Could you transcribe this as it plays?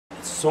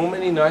so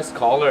many nice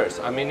colors.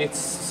 I mean, it's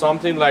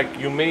something like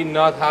you may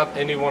not have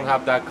anyone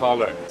have that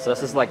color. So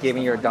this is like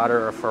giving your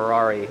daughter a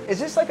Ferrari. Is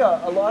this like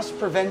a loss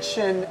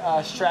prevention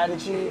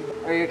strategy?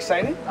 Are you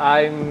excited?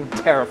 I'm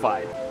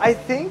terrified. I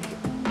think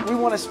we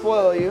want to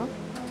spoil you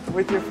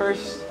with your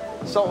first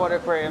saltwater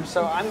aquarium,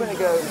 so I'm going to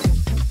go.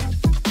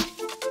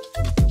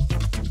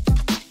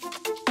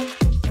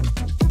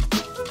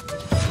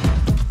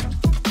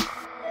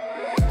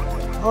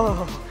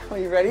 Oh, are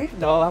you ready?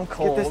 No, I'm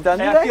cold. Get this done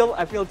today? today?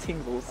 I feel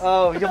tingles.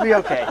 Oh, you'll be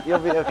okay. You'll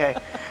be okay.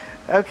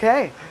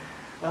 Okay.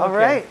 All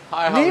right.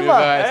 Hi, how are you Nima,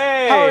 guys?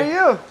 Hey. how are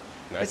you?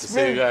 Nice to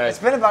see you guys.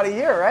 It's been about a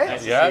year, right?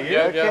 Nice to Yeah, see you.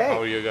 yeah. Okay.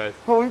 How are you guys?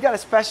 Well, we've got a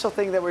special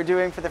thing that we're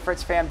doing for the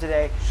Fritz fam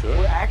today. Sure.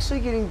 We're actually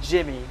getting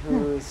Jimmy,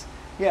 who's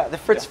the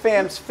Fritz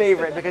fam's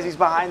favorite because he's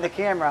behind the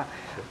camera,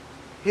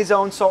 his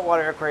own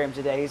saltwater aquarium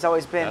today. He's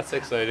always been That's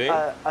exciting.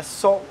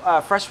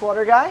 a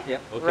freshwater guy,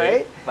 Yep. Okay.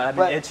 right? But I've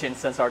been itching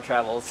since our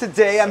travels.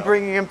 Today I'm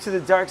bringing him to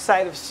the dark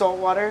side of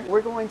saltwater.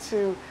 We're going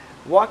to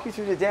walk you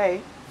through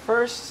today.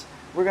 First,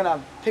 we're going to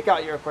pick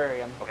out your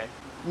aquarium. Okay.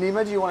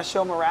 Nima, do you want to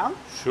show him around?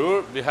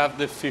 Sure, we have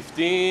the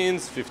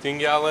 15s, 15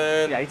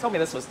 gallon. Yeah, he told me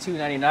this was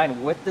 $2.99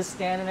 with the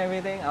stand and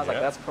everything. I was like, Yeah.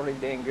 that's pretty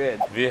dang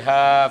good. We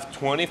have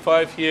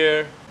 25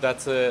 here.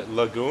 That's a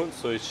lagoon,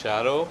 so it's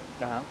shadow.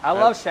 I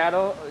love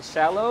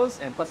shallows,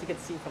 and plus you can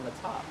see from the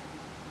top.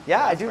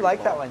 Yeah, I That's do pretty like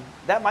cool. that one.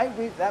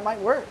 That might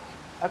work.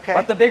 Okay.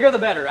 But the bigger the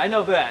better. I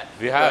know that.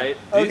 We have right?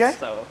 this. Okay.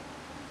 So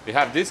We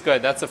have this guy.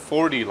 That's a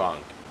 40 long.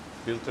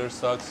 Filter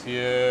sucks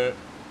here.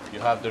 You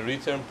have the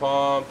return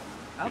pump.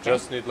 You Okay.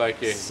 just need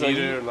like a So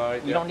heater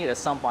light. you don't need a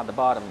sump on the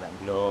bottom then.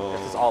 No.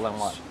 This is all in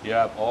one.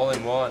 Yeah, all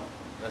in one.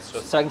 That's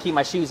just. So I can keep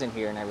my shoes in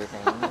here and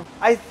everything.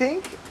 I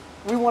think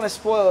we want to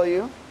spoil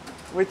you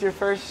with your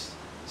first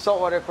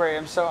saltwater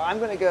aquarium, so I'm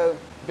going to go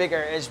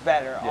bigger is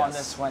better on Yes.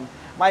 this one.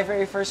 My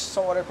very first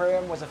saltwater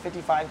aquarium was a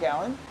 55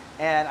 gallon,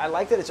 and I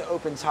like that it's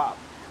open top.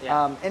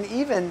 Yeah. And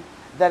even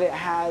that it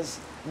has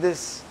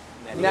this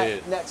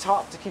Net. net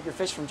top to keep your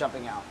fish from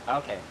jumping out.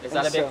 Okay. Is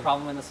that a And big so-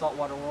 problem in the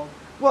saltwater world?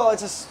 Well,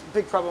 it's a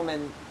big problem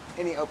in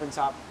any open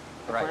top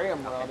Right.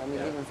 aquarium world. Okay. I mean,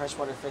 Yeah. even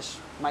freshwater fish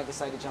might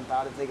decide to jump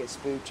out if they get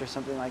spooked or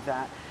something like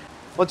that.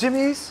 Well,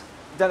 Jimmy's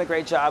done a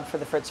great job for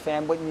the Fritz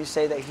fam. Wouldn't you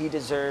say that he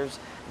deserves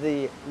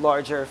the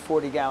larger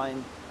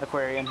 40-gallon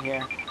aquarium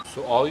here?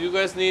 So all you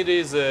guys need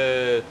is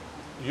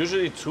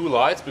usually 2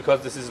 lights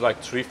because this is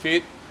like 3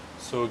 feet.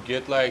 So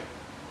get like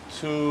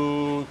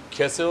 2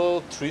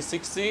 Kessel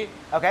 360.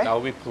 Okay. That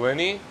will be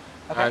plenty.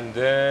 Okay. And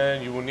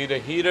then you will need a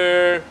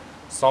heater,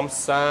 some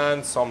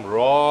sand, some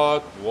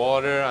rock,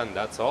 water, and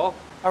that's all.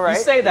 All right.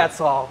 You say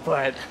that's all,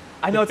 but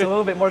I know it's a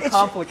little bit more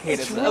complicated.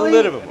 It's than that. really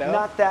little bit more.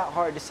 not that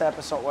hard to set up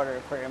a saltwater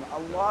aquarium. A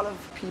lot of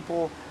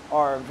people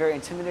are very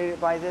intimidated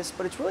by this,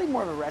 but it's really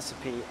more of a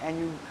recipe. And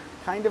you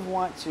kind of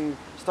want to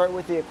start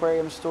with the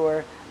aquarium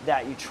store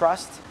that you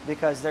trust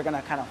because they're going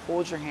to kind of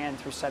hold your hand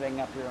through setting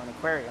up your own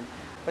aquarium.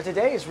 But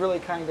today is really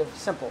kind of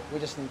simple. We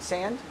just need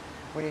sand,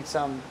 we need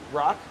some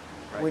rock,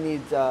 Right. we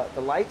need the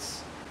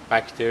lights,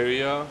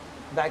 Bacteria.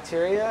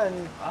 bacteria,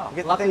 and Wow.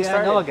 get the Luckily thing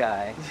I know a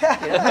started.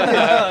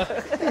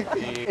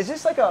 guy. Is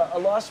this like a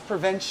loss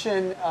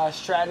prevention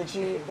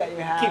strategy that you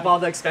have? Keep all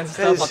the expensive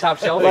stuff on top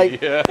shelf.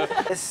 Like, Yeah.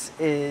 this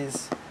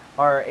is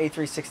our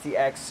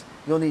A360X.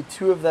 You'll need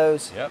 2 of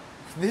those. Yep.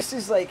 This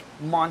is like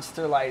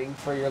monster lighting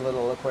for your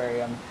little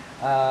aquarium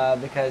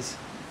because,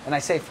 and I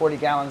say 40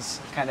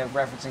 gallons kind of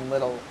referencing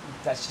little,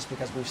 that's just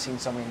because we've seen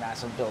so many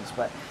massive builds,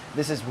 but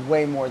this is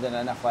way more than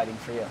enough lighting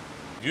for you.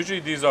 Usually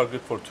these are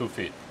good for 2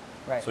 feet.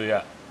 Right. So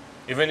yeah,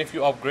 even if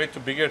you upgrade to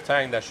bigger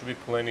tank, that should be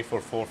plenty for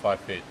 4 or 5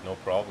 feet. No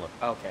problem.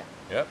 Okay.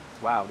 Yep.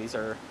 Wow, these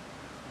are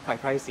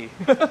quite pricey.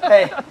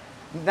 Hey,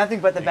 nothing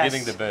but the You're best,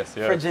 getting the best,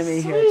 yeah. for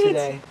Jimmy here Sweet.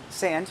 today.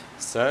 Sand.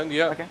 Sand,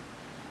 yeah. Okay.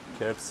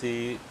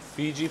 Kerpsi,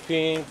 Fiji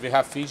pink. We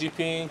have Fiji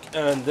pink,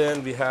 and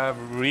then we have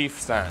reef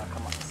sand.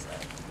 Come on.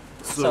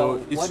 So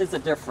it's, what is the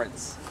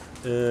difference?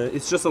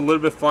 it's just a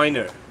little bit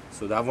finer.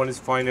 So that one is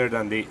finer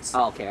than this.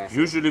 Oh, okay. I see.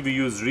 Usually we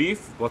use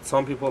reef, but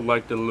some people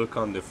like the look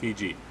on the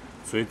Fiji.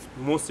 So it's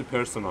mostly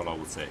personal, I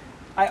would say.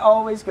 I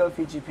always go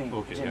Fiji pink,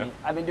 Okay, Jimmy. yeah.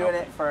 I've been doing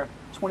it for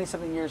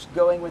 20-something years,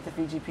 going with the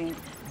Fiji pink.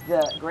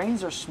 The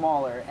grains are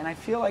smaller, and I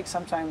feel like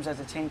sometimes as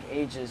the tank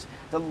ages,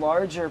 the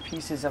larger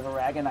pieces of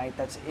aragonite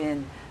that's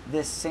in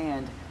this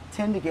sand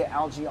tend to get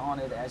algae on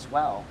it as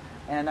well.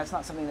 And that's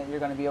not something that you're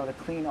going to be able to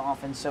clean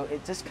off, and so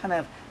it just kind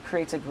of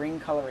creates a green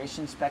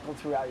coloration speckled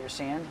throughout your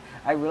sand.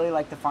 I really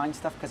like the fine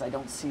stuff because I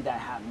don't see that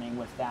happening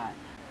with that.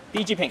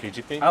 Fiji pink.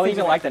 Fiji pink? I don't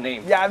even like the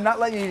name. Yeah, I'm not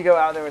letting you go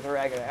out there with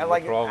aragonite. I No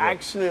like problem.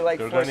 actually like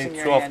You're gonna forcing need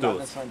your 12 hand on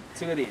those. this one.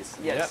 2 of these.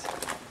 Yes.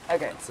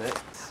 Okay. That's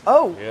it.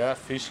 Oh, Yeah,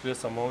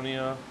 fishless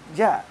ammonia.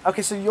 yeah.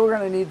 Okay, so you're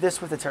going to need this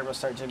with the Turbo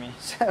Start, Jimmy.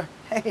 So,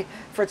 hey,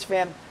 Fritz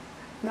fam,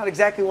 not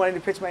exactly wanting to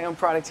pitch my own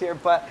product here,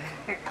 but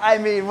I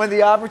mean, when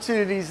the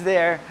opportunity's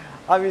there,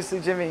 obviously,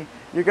 Jimmy,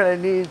 you're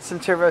going to need some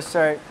Turbo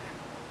Start.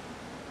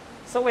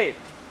 So wait,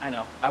 I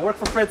know. I work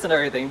for Fritz and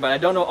everything, but I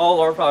don't know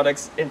all our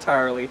products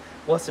entirely.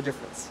 What's the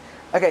difference?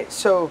 Okay,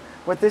 so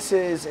what this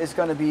is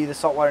going to be the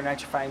saltwater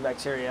nitrifying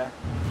bacteria.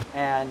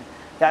 And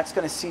that's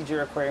going to seed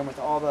your aquarium with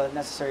all the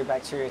necessary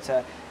bacteria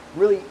to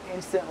really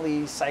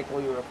instantly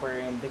cycle your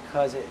aquarium,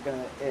 because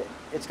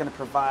it's going to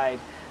provide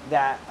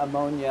that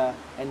ammonia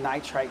and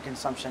nitrite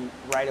consumption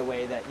right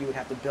away that you would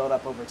have to build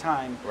up over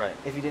time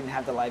if you didn't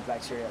have the live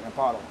bacteria in a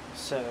bottle.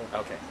 So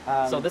okay,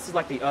 so this is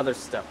like the other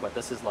stuff, but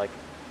this is like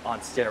on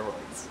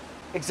steroids.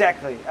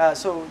 Exactly.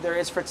 So there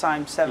is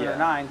Fritzheim 7 or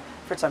 9.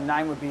 Fritzheim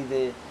 9 would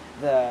be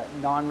the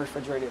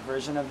non-refrigerated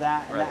version of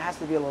that, and that has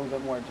to be a little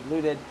bit more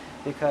diluted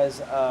because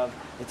of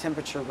the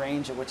temperature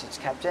range at which it's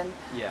kept in.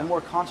 The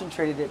more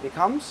concentrated it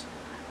becomes,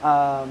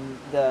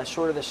 the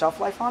shorter the shelf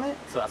life on it,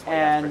 so that's why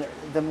and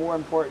the more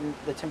important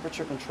the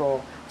temperature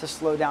control to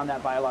slow down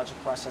that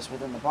biological process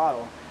within the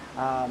bottle,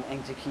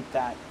 and to keep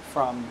that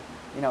from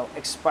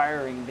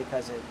expiring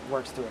because it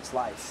works through its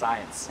life.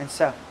 Science. And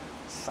so,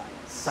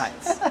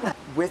 science.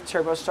 With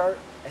TurboStart,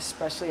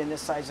 especially in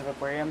this size of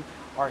aquarium,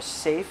 are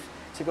safe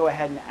to go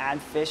ahead and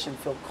add fish and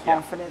feel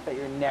confident that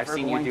you're never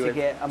going to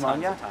get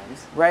ammonia,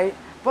 right?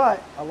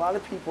 But a lot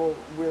of people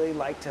really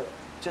like to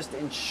just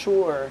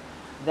ensure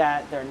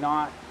that they're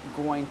not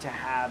going to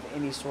have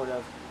any sort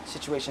of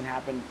situation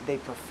happen. They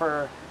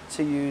prefer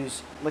to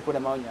use liquid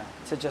ammonia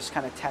to just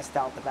kind of test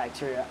out the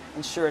bacteria,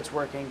 ensure it's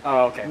working.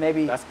 Oh, okay.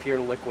 Maybe that's pure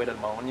liquid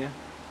ammonia.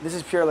 This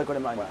is pure liquid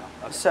ammonia.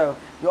 Wow. Okay. So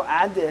you'll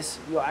add this,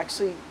 you'll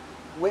actually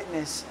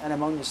witness an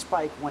ammonia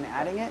spike when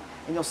adding it,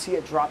 and you'll see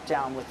it drop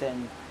down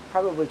within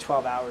probably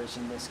 12 hours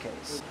in this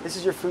case. This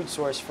is your food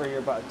source for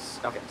your bugs.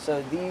 Okay.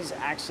 So these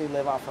actually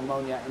live off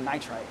ammonia and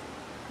nitrite,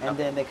 and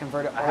then they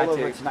convert it all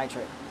over to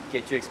nitrate.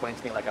 Get you to explain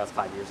to me like I was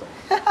 5 years old.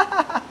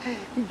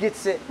 He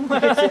gets it. He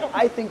gets it.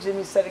 I think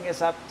Jimmy's setting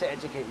us up to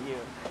educate you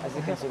as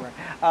a consumer.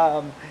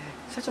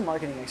 Such a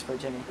marketing expert,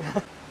 Jimmy.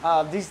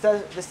 This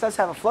does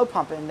have a flow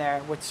pump in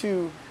there with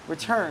 2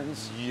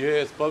 returns.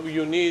 Yes, but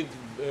you need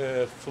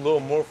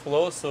more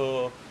flow,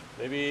 so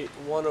maybe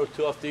 1 or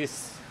 2 of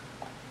these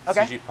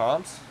CG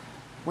pumps.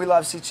 We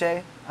love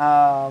CJ.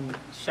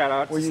 Shout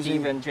out to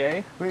Steve and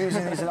Jay. We're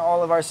using these in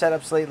all of our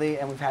setups lately,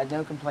 and we've had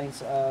no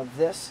complaints of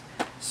this.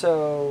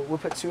 So we'll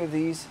put 2 of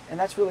these, and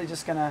that's really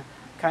just gonna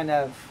kind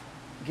of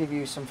give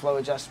you some flow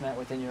adjustment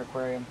within your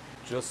aquarium.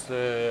 Just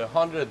a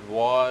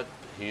 100-watt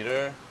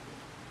heater.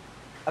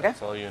 Okay.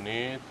 That's all you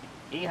need.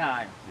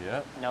 Eheim.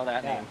 Yeah. Know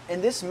that name.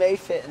 And this may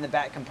fit in the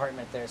back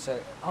compartment there. So.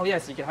 Oh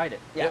yes, you can hide it.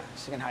 Yeah,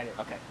 so you can hide it.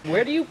 Okay.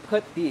 Where do you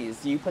put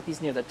these? Do you put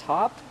these near the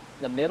top,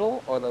 the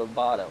middle, or the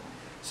bottom?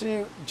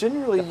 So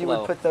generally you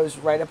would put those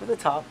right up at the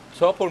top.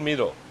 Top or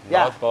middle,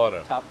 not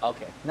bottom. Top,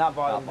 okay. Not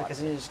bottom, because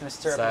then you're just going to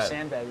stir up your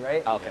sand bed,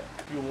 right? Okay.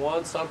 If you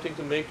want something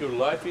to make your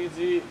life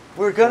easy,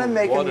 we're going to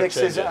make him mix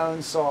his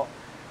own salt.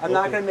 I'm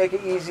not going to make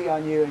it easy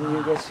on you, and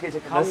you just get to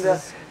come to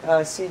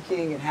Sea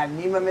King and have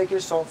Nima make your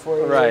salt for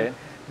you. Right.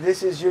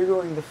 You're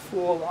doing the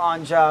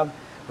full-on job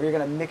where you're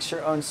going to mix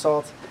your own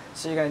salt,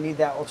 so you're going to need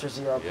that Ultra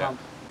Zero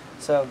pump.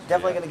 So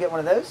definitely going to get one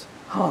of those.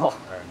 Oh.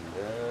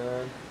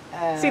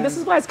 See, this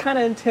is why it's kind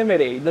of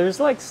intimidating. There's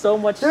like so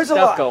much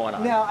stuff going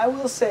on. Now, I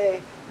will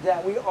say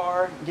that we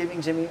are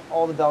giving Jimmy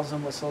all the bells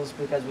and whistles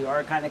because we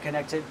are kind of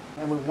connected,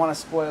 and we want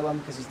to spoil him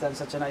because he's done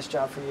such a nice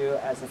job for you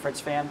as the Fritz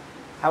fan.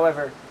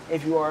 However,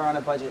 if you are on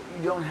a budget,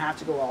 you don't have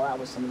to go all out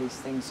with some of these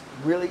things.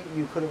 Really,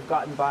 you could have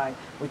gotten by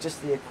with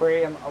just the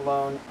aquarium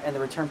alone and the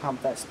return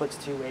pump that splits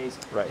 2 ways.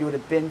 Right. You would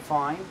have been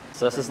fine.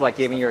 So this is like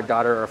giving your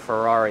daughter a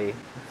Ferrari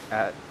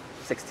at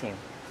 16.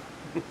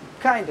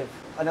 Kind of.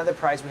 Another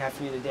prize we have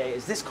for you today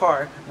is this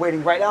car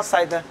waiting right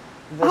outside the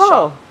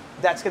shop.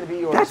 That's going to be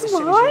yours as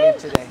soon as you leave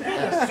today.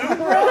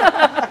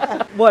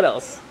 What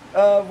else?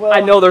 Well,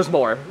 I know there's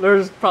more.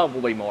 There's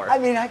probably more. I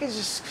mean, I could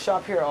just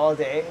shop here all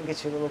day and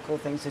get you little cool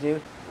things to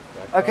do.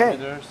 Okay.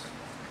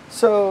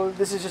 So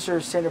this is just your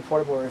standard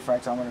portable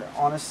refractometer.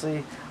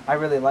 Honestly, I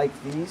really like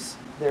these.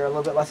 They're a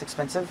little bit less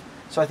expensive,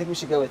 so I think we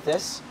should go with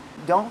this.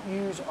 Don't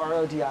use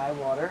RODI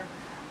water.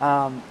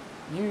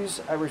 Use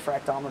a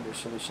refractometer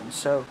solution.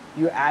 So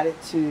you add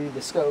it to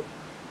the scope,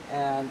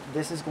 and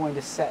this is going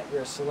to set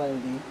your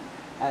salinity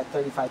at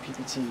 35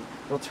 ppt.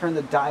 You'll turn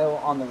the dial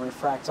on the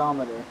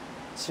refractometer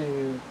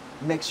to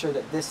make sure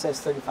that this says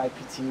 35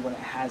 pt when it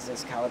has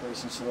this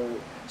calibration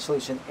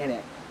solution in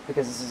it,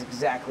 because this is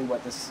exactly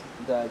what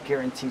the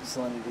guaranteed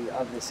salinity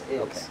of this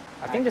is. Okay.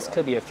 I think this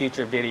could be a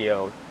future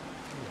video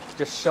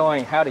just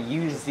showing how to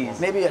use these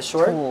maybe a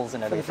short tools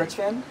and everything. For the Fritz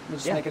fan? We'll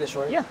just make it a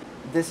short? Yeah.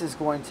 This is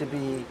going to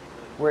be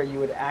where you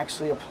would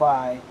actually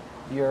apply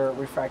your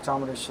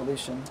refractometer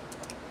solution.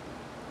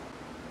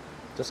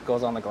 Just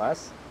goes on the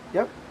glass?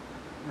 Yep,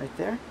 right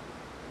there.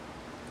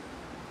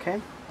 Okay.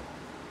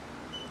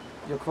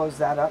 You'll close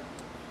that up.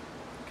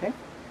 Okay.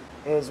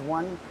 It is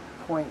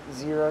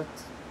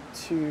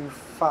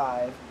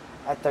 1.025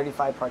 at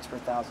 35 parts per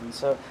thousand.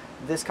 So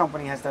this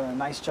company has done a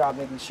nice job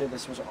making sure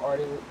this was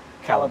already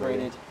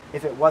calibrated.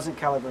 If it wasn't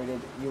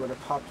calibrated, you would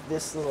have popped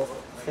this little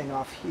thing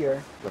off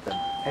here,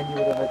 and you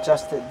would have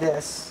adjusted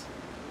this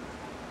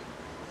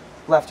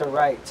left or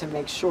right to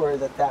make sure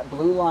that that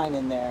blue line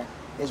in there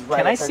is right.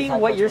 Can I see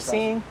what you're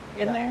seeing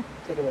in there?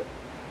 Take a look.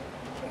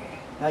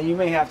 Now you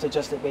may have to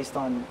adjust it based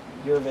on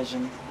your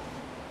vision.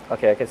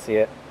 Okay, I can see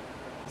it.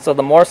 So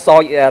the more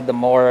salt you add, the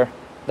more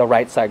the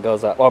right side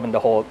goes up, or the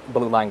whole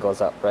blue line goes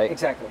up, right?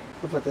 Exactly.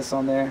 We'll put this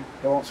on there.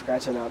 It won't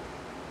scratch it up.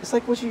 It's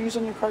like what you use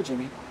on your car,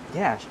 Jimmy.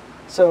 Yeah.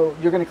 So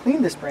you're going to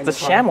clean this brand new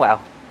It's a car ShamWow.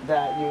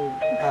 that you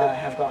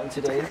have gotten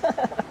today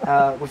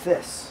with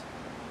this.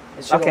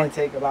 It should only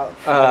take about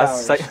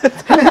 5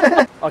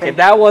 hours. Okay,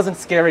 that wasn't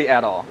scary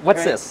at all. What's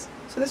Right. this?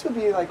 So this would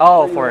be like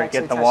Oh, where for you actually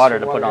get the test water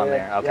your to put on yeah.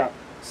 there, okay. Yeah.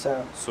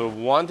 So So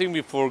one thing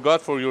we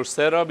forgot for your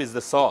setup is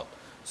the salt.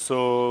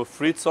 So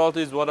Fritz salt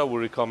is what I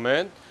would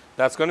recommend.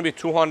 That's going to be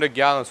 200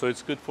 gallons, so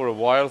it's good for a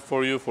while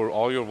for you for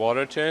all your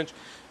water change.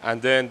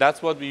 And then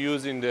that's what we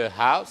use in the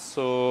house.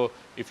 So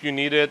if you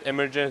needed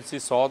emergency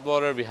salt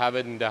water, we have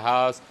it in the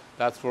house.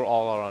 That's for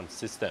all around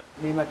system.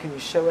 Nima, can you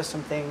show us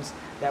some things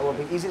that will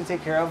be easy to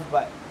take care of,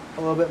 but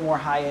a little bit more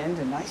high end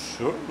and nice?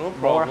 Sure, no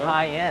More problem.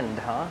 high end,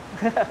 huh?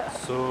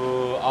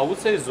 So I would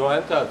say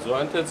zoanthid.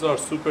 Zoanthids are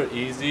super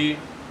easy.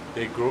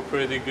 They grow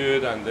pretty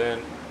good, and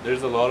then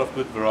there's a lot of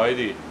good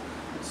variety.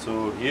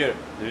 So here,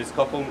 there is a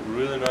couple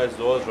really nice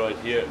zoas right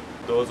here.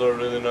 Those are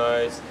really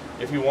nice.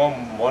 If you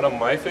want one of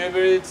my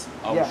favorites,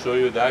 I will show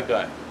you that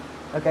guy.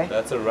 Okay.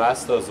 That's a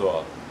Rasta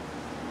zoa.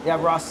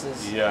 Yeah,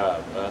 Ross's. Yeah,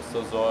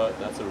 Rasta zoa.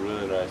 That's a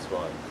really nice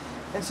one.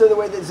 And so the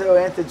way that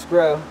zoanthids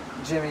grow,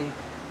 Jimmy,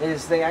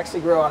 is they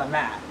actually grow on a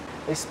mat.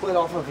 They split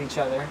off of each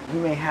other. You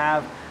may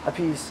have a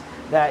piece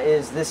that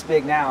is this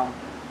big now,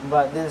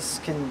 but this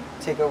can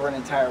take over an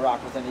entire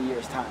rock within a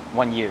year's time.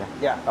 1 year.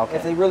 Yeah, Okay.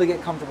 if they really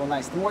get comfortable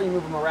nice. The more you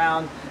move them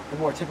around, the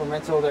more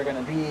temperamental they're going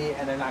to be,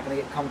 and they're not going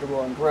to get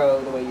comfortable and grow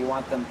the way you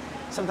want them.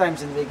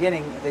 Sometimes in the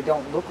beginning, if they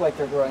don't look like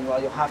they're growing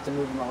well, you'll have to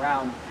move them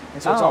around.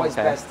 And so it's always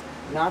best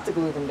not to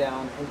glue them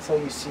down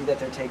until you see that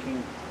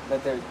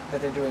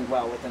they're doing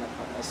well within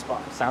a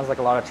spot. Sounds like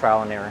a lot of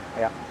trial and error.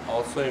 Yeah.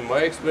 Also, in my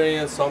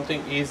experience,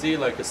 something easy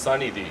like a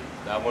Sunny D.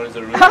 That one is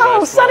a really Oh,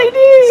 nice Sunny one.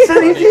 D!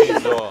 Sunny D!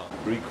 zoa.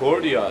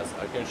 Recordias.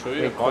 I can show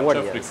you a bunch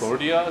of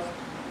Recordias.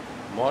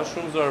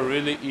 Mushrooms are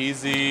really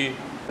easy.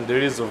 And there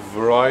is a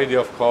variety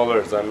of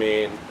colors. I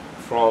mean,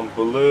 from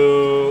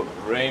blue,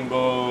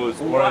 rainbows,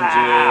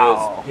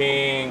 oranges,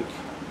 pink.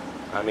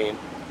 I mean,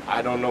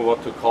 I don't know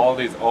what to call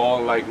these.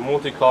 All like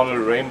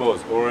multicolored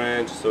rainbows,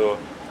 orange. So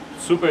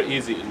super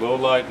easy, low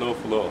light, low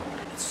flow.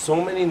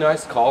 So many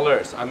nice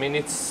colors. I mean,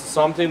 it's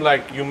something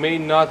like you may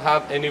not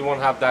have anyone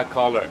have that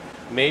color.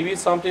 Maybe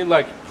something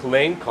like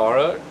plain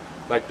color,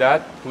 like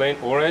that, plain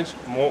orange,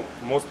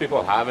 most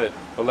people have it.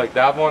 But like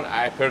that one,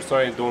 I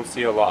personally don't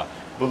see a lot.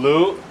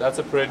 Blue, that's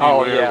a pretty rare Oh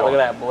one. yeah, look at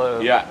that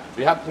blue. Yeah,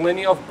 we have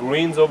plenty of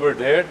greens over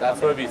there.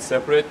 That's why we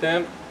separate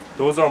them.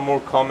 Those are more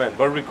common.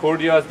 But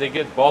Recordias, they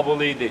get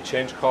bubbly, they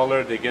change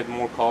color, they get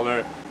more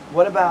color.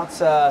 What about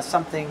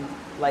something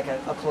like a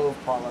clove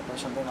polyp or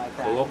something like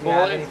that? Clove Do you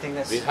have polyp, anything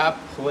that's... we have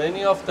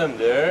plenty of them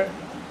there.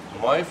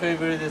 My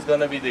favorite is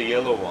gonna be the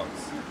yellow ones.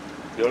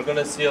 You're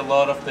gonna see a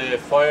lot of the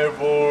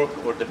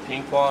firework or the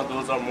pink one.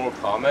 Those are more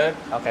common.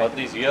 Okay. But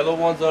these yellow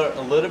ones are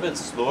a little bit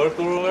slower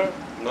grower,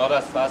 not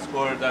as fast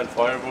grower than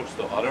fireworks,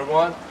 the other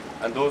one,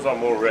 and those are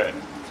more rare.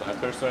 So I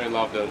personally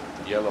love the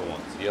yellow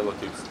ones, yellow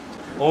tips.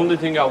 Only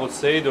thing I would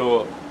say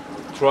though,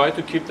 try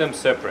to keep them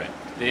separate.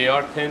 They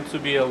tend to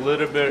be a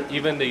little bit,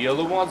 even the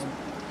yellow ones,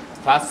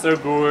 faster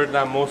grower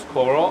than most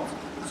corals.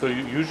 So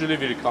usually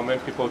we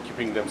recommend people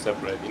keeping them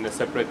separate, in a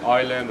separate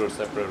island or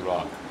separate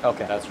rock.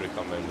 Okay. That's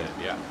recommended,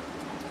 yeah.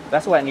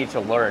 That's what I need to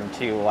learn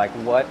too, like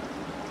what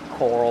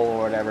coral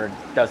or whatever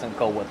doesn't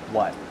go with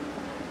what.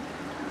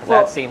 'Cause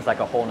Well, that seems like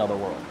a whole nother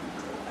world.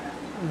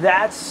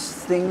 That's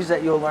things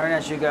that you'll learn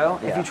as you go.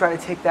 If Yeah. you try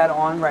to take that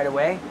on right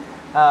away.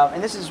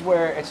 And this is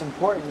where it's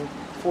important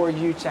for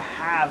you to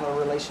have a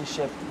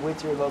relationship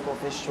with your local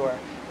fish store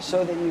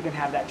so that you can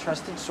have that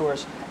trusted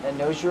source that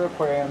knows your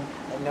aquarium,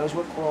 that knows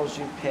what corals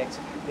you've picked.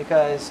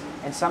 Because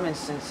in some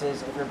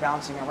instances, if you're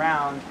bouncing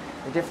around,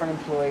 the different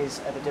employees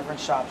at the different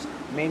shops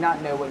may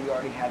not know what you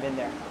already have in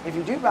there. If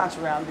you do bounce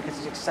around because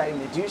it's exciting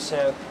to do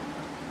so,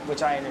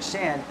 which I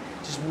understand,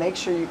 just make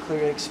sure you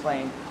clearly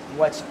explain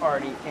what's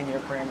already in your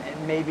aquarium. It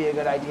may be a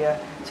good idea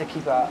to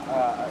keep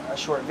a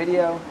short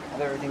video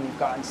of everything you've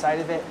got inside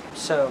of it.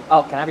 So,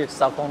 Oh, can I have your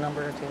cell phone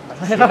number too?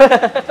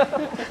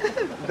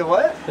 the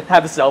what?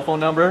 Have a cell phone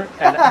number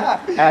and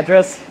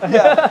address.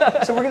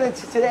 Yeah. So we're going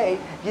to today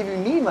give you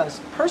Nima's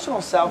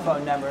personal cell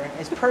phone number,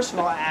 his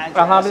personal address.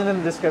 I'll have it in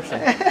the description.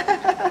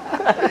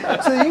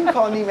 So you can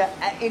call Nima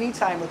at any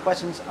time with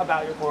questions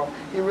about your coral.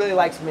 He really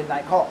likes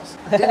midnight calls.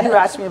 Didn't you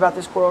ask me about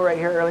this coral right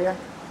here earlier?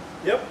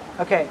 Yep.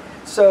 Okay,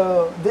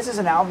 so this is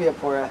an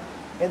alveopora.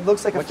 It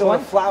looks like a Which field one?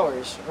 of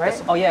flowers, right?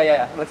 Oh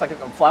yeah. It looks like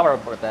a flower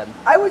bed.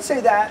 I would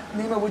say that,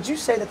 Nima, would you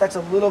say that that's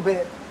a little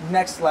bit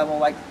next level,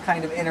 like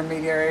kind of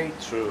intermediary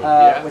True.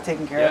 Yeah. with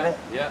taking care of it?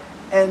 Yeah.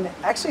 And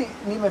actually,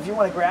 Nima, if you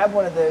want to grab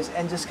one of those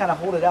and just kind of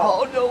hold it up,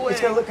 Oh, no way.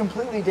 it's going to look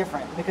completely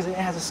different because it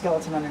has a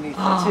skeleton underneath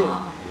it too.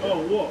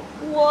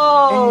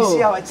 Whoa! And you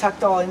see how it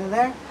tucked all into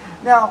there?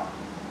 Now,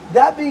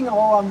 that being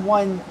all on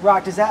one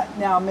rock, does that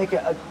now make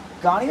it a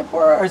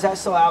goniopora or is that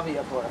still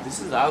alveopora? This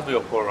is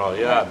alveopora,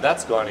 yeah.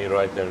 That's Gani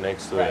right there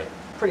next to it.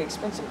 Pretty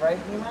expensive, right,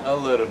 Nima? A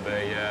little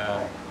bit,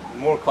 yeah.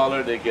 more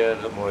color they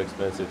get, the more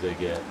expensive they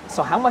get.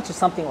 So how much is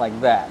something like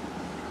that?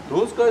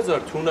 Those guys are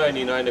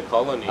 $2.99 a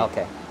colony.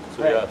 Okay.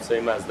 So yeah,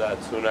 same as that,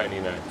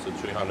 $2.99, so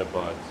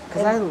 $300.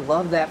 Because I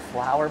love that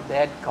flower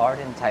bed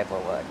garden type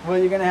of look. Well,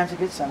 you're going to have to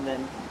get some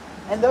then.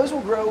 And those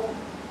will grow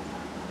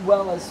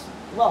well,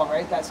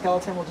 right? That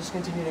skeleton will just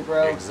continue to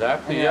grow.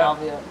 Exactly,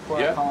 and yeah.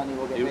 The colony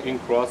will get bigger. In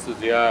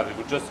crosses, yeah.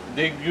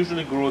 They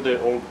usually grow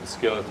their own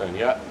skeleton,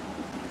 yeah.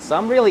 So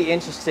I'm really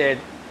interested,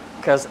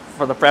 because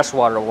for the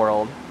freshwater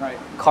world, right,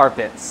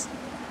 carpets.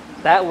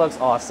 That looks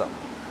awesome.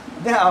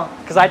 Now,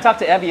 because I talked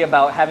to Evie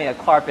about having a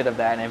carpet of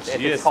that, and if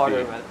it's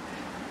harder.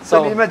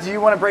 So Nima, do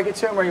you want to break it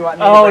to him, or you want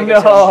me to break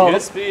it to him?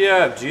 GSP,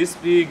 yeah.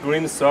 GSP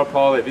green star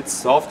polyp. It's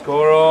soft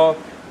coral.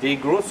 They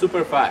grow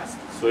super fast.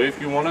 So if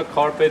you want to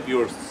carpet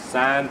your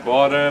sand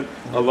bottom,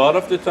 a lot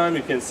of the time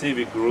you can see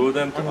we glue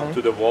them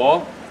to the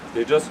wall.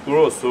 They just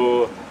grow.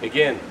 So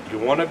again, you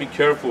want to be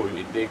careful.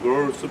 They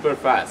grow super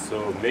fast.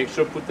 So make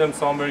sure put them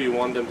somewhere you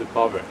want them to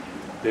cover.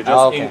 They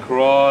just in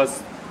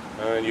cross,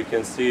 and you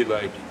can see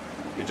like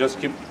you just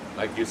keep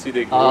like you see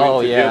they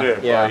growing together.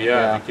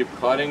 Yeah, you keep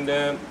cutting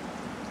them.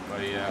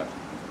 But yeah,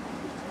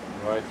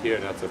 right here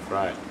that's a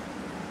fry.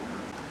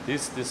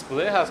 This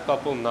display has a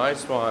couple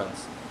nice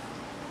ones.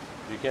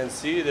 You can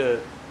see the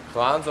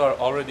clowns are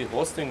already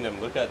hosting them.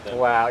 Look at them.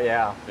 Wow,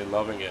 yeah. They're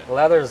loving it.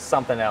 Leather's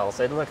something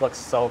else. It looks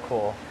so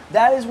cool.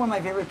 That is one of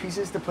my favorite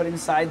pieces to put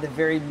inside the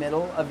very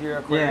middle of your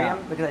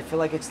aquarium because I feel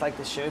like it's like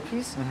the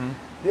showpiece.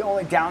 The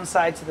only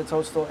downside to the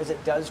toadstool is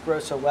it does grow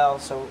so well,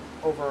 so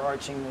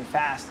overarchingly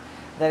fast,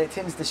 that it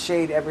tends to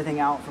shade everything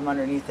out from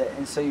underneath it.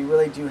 And so you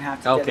really do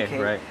have to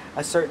dedicate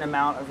a certain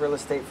amount of real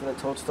estate for the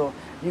toadstool.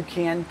 You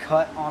can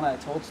cut on a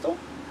toadstool,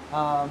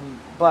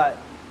 but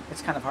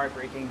it's kind of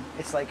heartbreaking.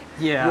 It's like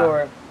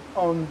your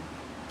own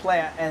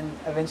plant, and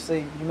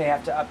eventually you may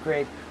have to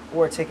upgrade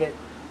or take it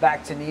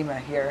back to Nima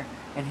here,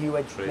 and he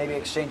would maybe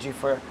exchange you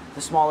for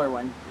the smaller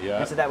one.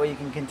 And so that way you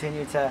can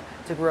continue to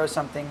grow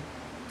something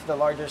to the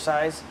larger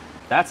size.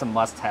 That's a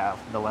must-have,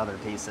 the leather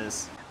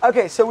pieces.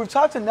 Okay, so we've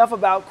talked enough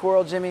about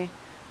coral, Jimmy.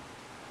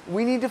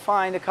 We need to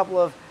find a couple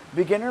of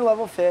beginner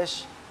level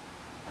fish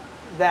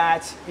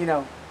that, you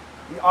know,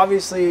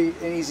 obviously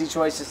an easy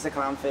choice is the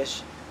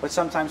clownfish, but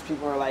sometimes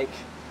people are like,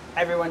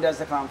 everyone does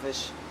the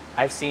clownfish.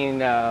 I've seen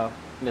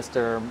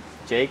Mr.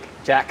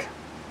 Jack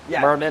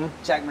Merman.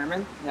 Jack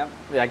Merman, yep.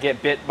 Yeah,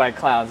 get bit by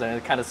clowns, and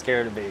it kind of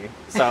scared me.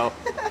 So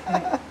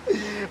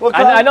well,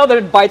 I know that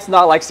a bite's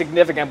not like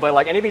significant, but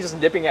like anything just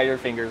nipping at your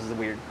fingers is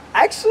weird.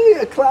 Actually,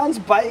 a clown's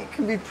bite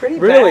can be pretty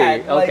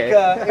bad. Okay.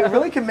 Like, it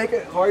really can make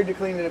it hard to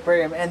clean an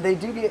aquarium, and they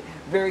do get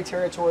very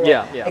territorial.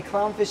 Yeah. A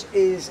clownfish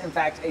is, in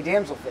fact, a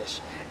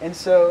damselfish, and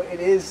so it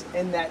is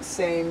in that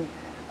same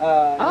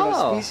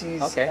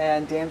species.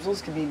 And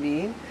damsels can be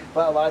mean,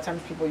 but a lot of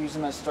times people use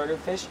them as starter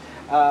fish.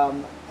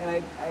 And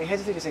I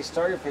hesitate to say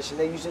starter fish.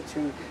 They use it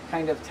to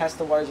kind of test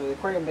the waters of the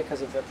aquarium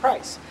because of their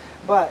price.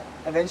 But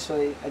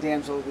eventually, a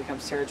damsel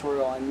becomes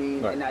territorial and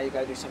mean, and now you've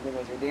got to do something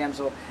with your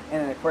damsel in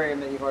an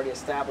aquarium that you've already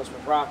established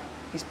with rock.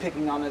 He's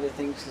picking on other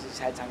things because he's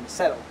had time to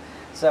settle.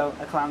 So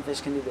a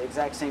clownfish can do the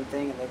exact same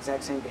thing and the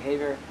exact same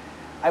behavior.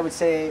 I would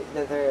say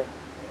that they're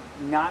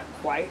not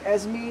quite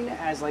as mean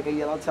as like a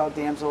yellow-tailed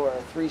damsel or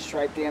a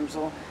three-striped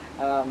damsel,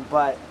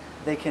 but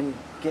they can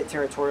get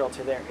territorial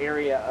to their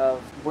area of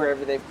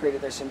wherever they've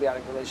created their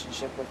symbiotic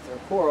relationship with their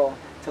coral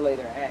to lay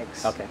their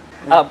eggs. Okay.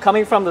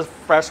 Coming from the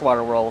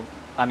freshwater world,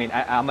 I mean,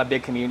 I'm a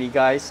big community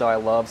guy, so I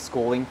love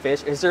schooling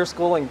fish. Is there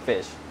schooling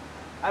fish?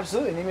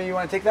 Absolutely. Nima, you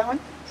want to take that one?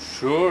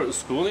 Sure.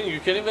 Schooling, you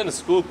can even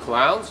school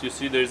clowns. You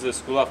see there's a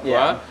school of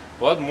clown.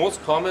 But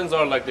most commons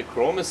are like the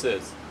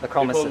chromises. The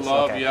chromises, people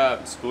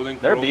love, schooling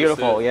They're chromises.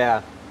 Beautiful,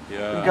 yeah.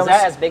 Is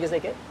that as big as they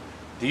get?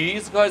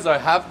 These guys, I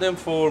have them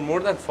for more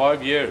than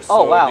 5 years.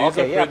 Oh, so wow. These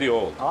are pretty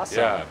old. Awesome.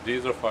 Yeah,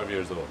 these are 5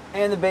 years old.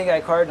 And the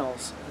Banggai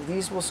cardinals.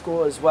 These will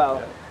school as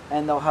well,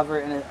 and they'll hover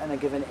in a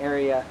given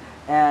area.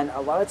 And a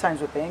lot of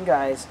times with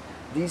Banggais,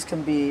 these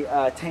can be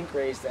tank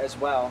raised as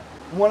well.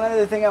 One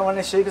other thing I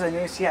wanted to show you, because I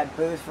noticed you had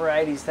both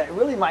varieties that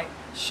really might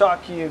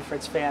shock you,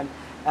 Fritz fan.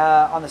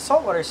 On the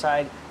saltwater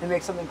side, they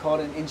make something called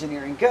an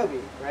engineering goby,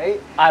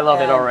 right? I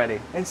love it already.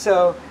 And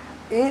so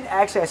it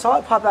actually, I saw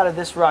it pop out of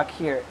this rock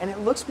here, and it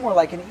looks more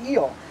like an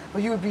eel,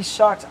 but you would be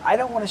shocked. I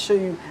don't want to show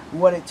you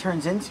what it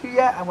turns into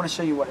yet. I want to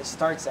show you what it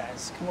starts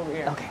as. Come over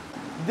here. Okay.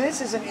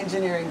 This is an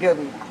engineering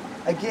goby.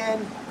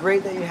 Again,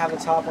 great that you have a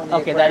top on the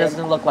aquarium. That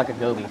doesn't look like a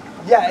goby.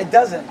 Yeah, it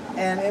doesn't,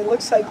 and it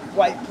looks like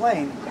quite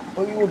plain.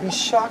 But you will be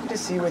shocked to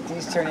see what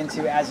these turn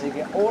into as they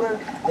get older.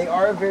 They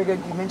are very good.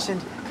 You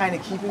mentioned kind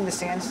of keeping the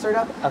sand stirred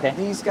up. Okay.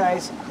 These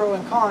guys, pro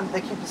and con, they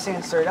keep the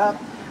sand stirred up.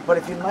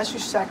 But unless you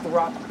stack the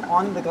rock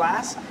on the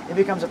glass, it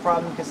becomes a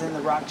problem because then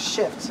the rock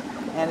shifts.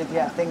 And if you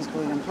have things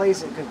glued in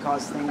place, it could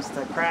cause things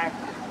to crack,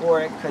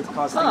 or it could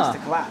cause things to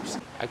collapse.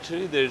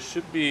 Actually, there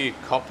should be a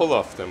couple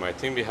of them. I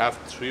think we have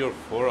 3 or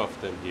 4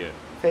 of them here.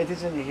 Pay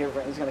attention to here,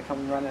 Brent. He's going to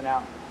come running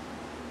out.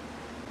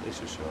 They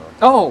should show up.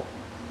 Oh!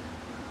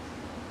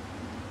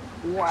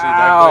 Wow. Actually,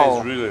 that guy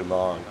is really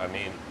long. I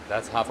mean,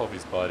 that's half of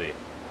his body.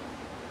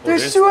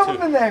 There's 2 of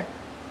them in there.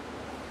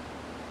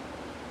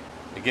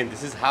 Again,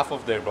 this is half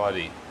of their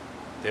body.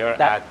 They are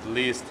at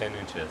least 10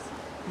 inches.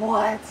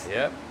 What?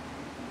 Yep.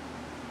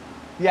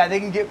 Yeah, they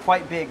can get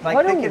quite big.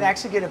 Like they can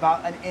actually get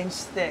about an inch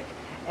thick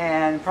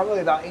and probably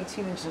about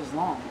 18 inches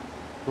long.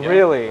 Yeah,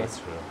 Really? that's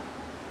true.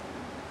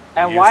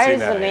 And You've why seen is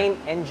the that, name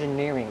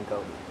engineering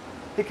goat?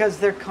 Because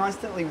they're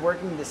constantly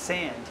working the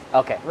sand,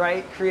 Okay.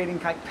 right? Creating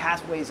kind of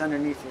pathways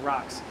underneath the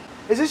rocks.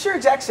 Is this your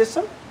exact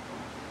system?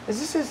 Is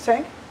this his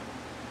tank?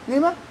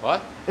 Nima?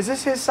 What? Is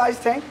this his size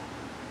tank?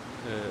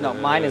 No,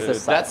 mine is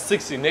this size. That's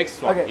 60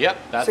 next one. Okay, Yep,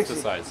 that's 60. the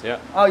size. Yeah.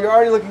 Oh, you're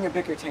already looking at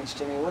bigger tanks,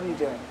 Jimmy. What are you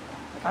doing?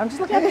 I'm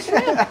just looking at the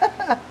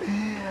shrimp.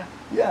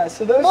 Yeah,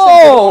 so those things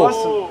are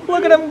Oh, awesome.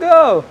 look at him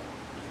go.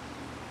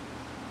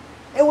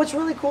 And what's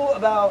really cool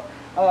about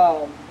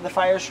the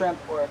fire shrimp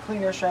or a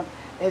cleaner shrimp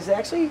is it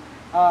actually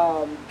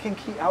can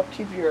help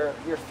keep your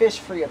fish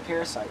free of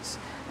parasites.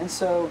 And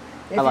so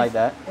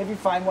if you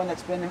find one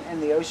that's been in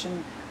the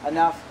ocean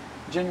enough,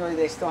 generally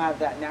they still have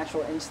that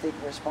natural instinct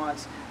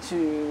response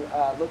to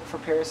look for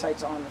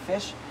parasites on the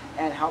fish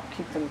and help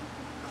keep them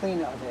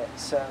clean of it.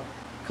 So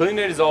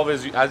Cleaner is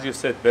always, as you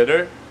said,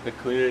 better. The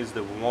cleaner is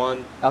the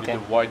one with the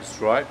white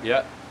stripe.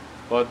 Yeah.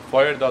 But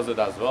fire does it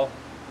as well.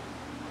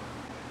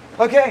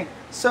 okay,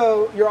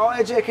 so you're all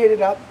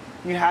educated up.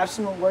 You have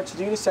some work to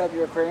do to set up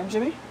your aquarium,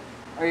 Jimmy.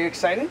 Are you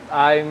excited?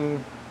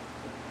 I'm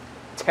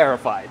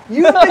terrified.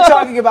 You've been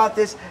talking about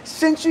this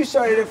since you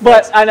started at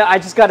Fritz. But I know, I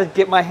just got to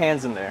get my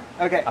hands in there.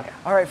 Okay.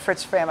 All right,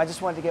 Fritz fam, I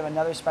just wanted to give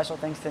another special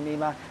thanks to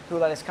Nima, who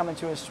let us come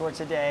into his store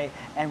today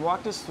and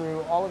walked us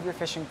through all of your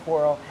fishing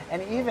coral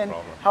and even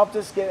helped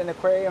us get an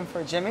aquarium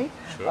for Jimmy.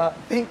 Sure.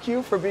 Thank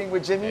you for being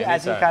with Jimmy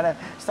as he kind of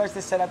starts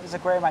to set up his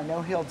aquarium. I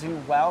know he'll do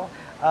well.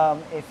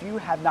 If you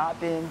have not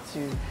been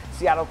to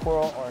Seattle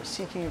Coral or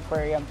Sea King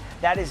Aquarium,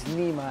 that is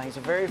Nima. He's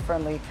a very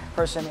friendly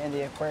person in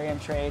the aquarium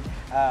trade.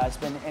 Has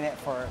been in it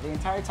for the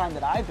entire time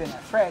that I've been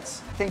at Fritz.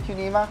 Thank you,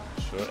 Nima.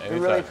 Sure, anytime. We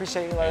really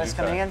appreciate you letting us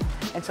come in.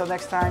 Until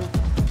next time,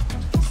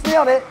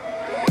 nailed it.